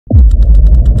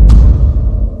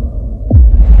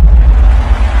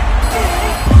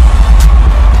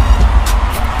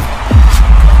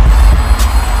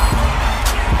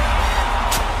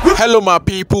Hello my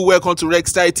people, welcome to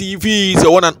Rexstyle TV. It's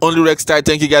your one and only Rexstyle.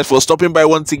 Thank you guys for stopping by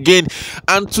once again.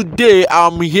 And today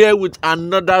I'm here with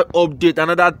another update,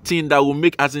 another thing that will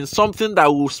make, as in something that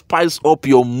will spice up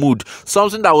your mood,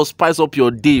 something that will spice up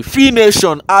your day. Phy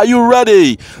Nation, are you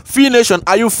ready? Phy Nation,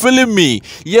 are you feeling me?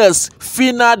 Yes,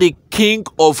 Phyna, the king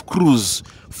of cruise.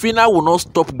 Phyna will not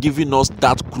stop giving us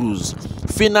that cruise.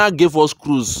 Phyna gave us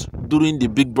cruise during the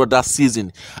Big Brother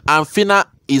season, and Phyna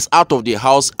is out of the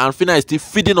house, and Phyna is still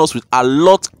feeding us with a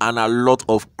lot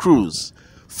of cruise.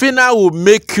 Phyna will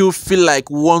make you feel like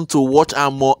want to watch her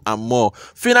more and more.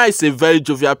 Phyna is a very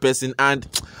jovial person, and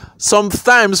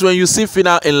sometimes when you see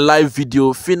Phyna in live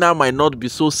video, Phyna might not be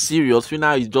so serious.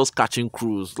 Phyna is just catching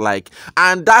cruise,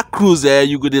 and that cruise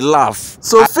you go to laugh.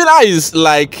 So Phyna is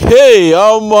like, hey,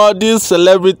 this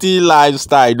celebrity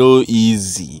lifestyle no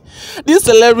easy. This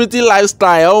celebrity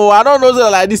lifestyle, I don't know,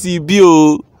 like this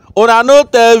EBO. Una no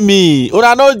tell me,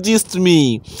 una no gist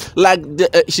me. Like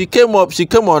she came on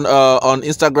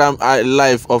Instagram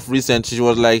live of recent. She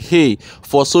was like, hey,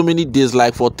 for so many days,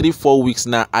 like for 3-4 weeks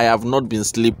now, I have not been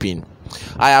sleeping.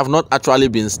 I have not actually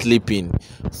been sleeping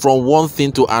from one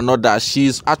thing to another.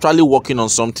 She's actually working on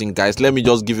something, guys. Let me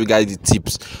just give you guys the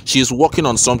tips. She's working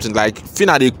on something. Like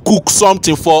Phyna, they cook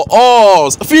something for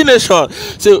us. Phy Nation.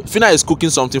 So Phyna is cooking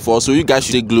something for us, so you guys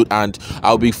should stay glued, and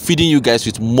I'll be feeding you guys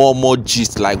with more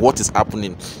gist, like what is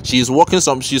happening. She's working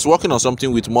on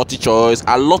something with multi-choice,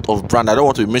 a lot of brand. I don't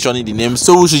want to be mentioning the names,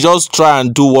 so we should just try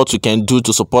and do what we can do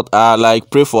to support her. Like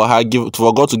pray for her,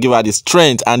 for God to give her the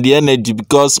strength and the energy,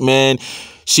 because man,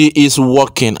 she is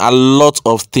working. A lot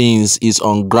of things is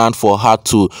on ground for her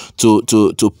to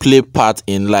play part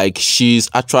in. Like she's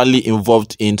actually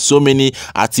involved in so many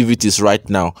activities right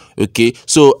now. Okay,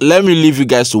 so let me leave you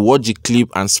guys to watch the clip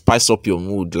and spice up your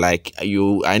mood. Like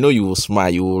I know you will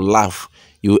smile, you will laugh,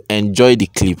 you will enjoy the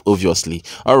clip, obviously.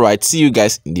 All right, see you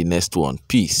guys in the next one.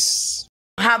 Peace.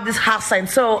 Have this half sign,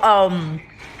 so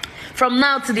from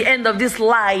now to the end of this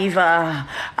live,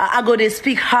 I go to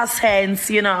speak her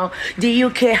sense, you know, the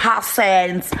UK her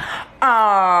sense.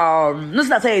 Not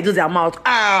that I do their mouth.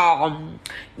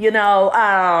 You know,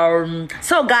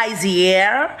 so guys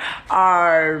here,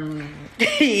 God,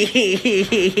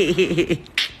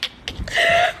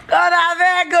 I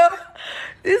beg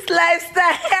this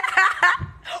lifestyle.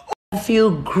 I feel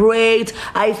great.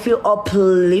 I feel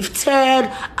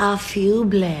uplifted. I feel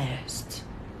blessed.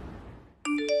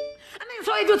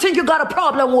 So if you think you got a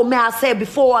problem with me, I said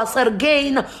before, I said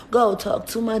again, go talk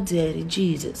to my daddy,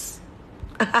 Jesus.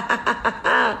 Go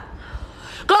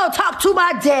talk to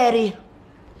my daddy,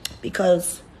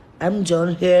 because I'm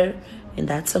John here, and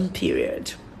that's some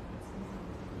period.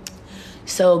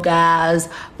 So guys,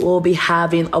 we'll be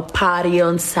having a party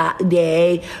on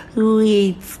Saturday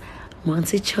with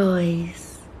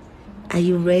multi-choice. Are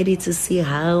you ready to see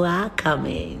how I come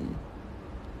in?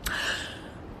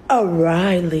 All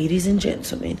right, ladies and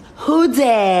gentlemen, who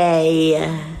day?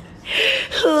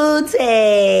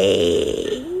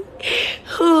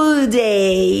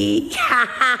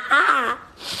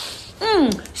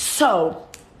 So,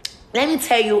 let me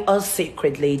tell you a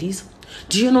secret, ladies.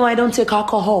 Do you know I don't take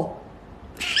alcohol?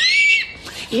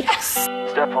 Yes.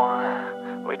 Step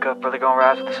 1, wake up early, gonna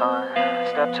rise with the sun.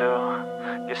 Step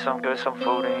 2, get some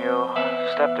food in you.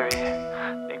 Step 3,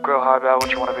 think real hard about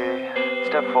what you wanna be.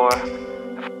 Step 4,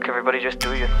 everybody just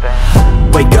do your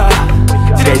thing. Wake up,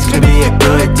 today's gonna be a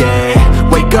good day.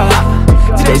 Wake up,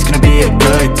 today's gonna be a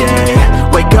good day.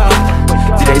 Wake up,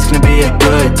 today's gonna be a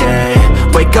good day.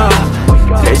 Wake up,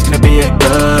 today's gonna be a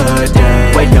good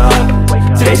day. Wake up,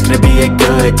 today's gonna be a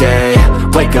good day.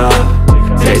 Wake up,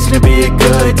 today's gonna be a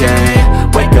good day.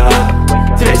 Wake up,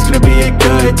 today's gonna be a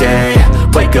good day.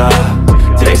 Wake up,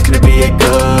 today's gonna be a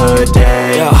good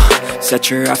day. Yo. Set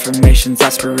your affirmations,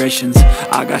 aspirations.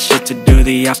 I got shit to do,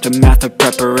 the aftermath of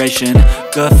preparation.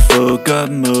 Good food,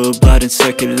 good mood, blood in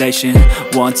circulation.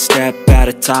 One step at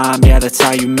a time, yeah, that's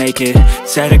how you make it.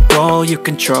 Set a goal you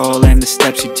control and the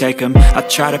steps you take them. I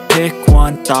try to pick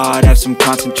one thought, have some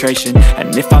concentration.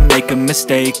 And if I make a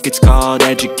mistake, it's called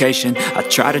education. I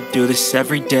try to do this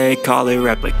every day, call it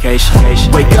replication.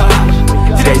 Wake up,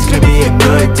 today's gonna be a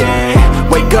good day.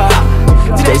 Wake up,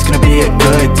 today's gonna be a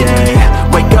good day.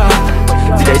 Wake up,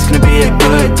 today's gonna be a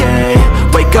good day.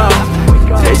 Wake up,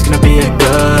 today's gonna be a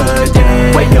good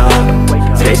day. Wake up,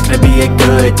 today's gonna be a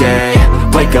good day.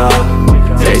 Wake up,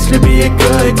 today's gonna be a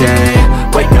good day.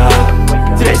 Wake up,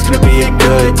 today's gonna be a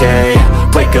good day.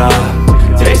 Wake up,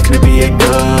 today's gonna be a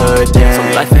good day. So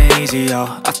life ain't easy, yo,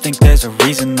 I think there's a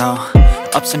reason though.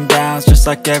 Ups and downs, just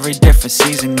like every different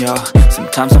season, yo.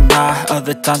 Sometimes I'm high,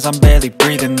 other times I'm barely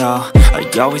breathing, though. I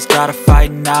always gotta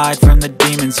fight and hide from the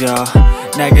demons, yo.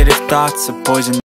 Negative thoughts are poison.